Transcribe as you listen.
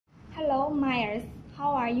Hello, Myers. How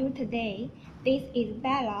are you today? This is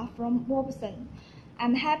Bella from Wolfson.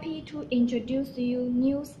 I'm happy to introduce you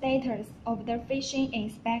new status of the fishing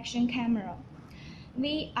inspection camera.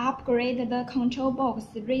 We upgraded the control box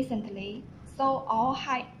recently, so all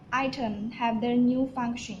items have the new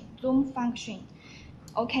function, zoom function.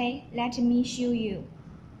 Okay, let me show you.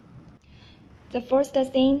 The first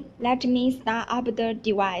thing, let me start up the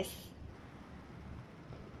device.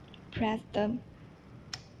 Press the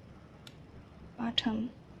button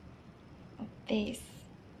of this.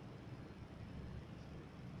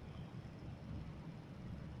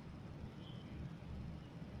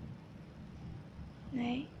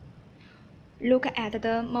 Look at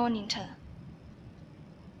the monitor.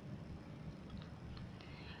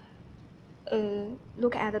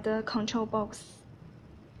 Look at the control box.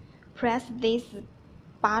 Press this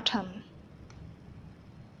button.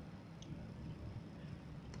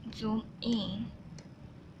 Zoom in.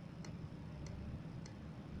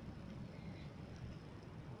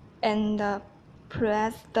 And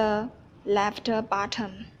press the left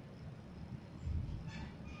button.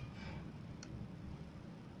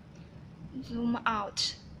 Zoom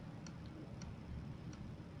out.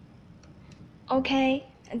 Okay,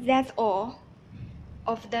 that's all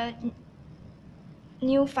of the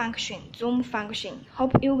new function, zoom function.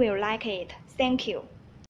 Hope you will like it. Thank you.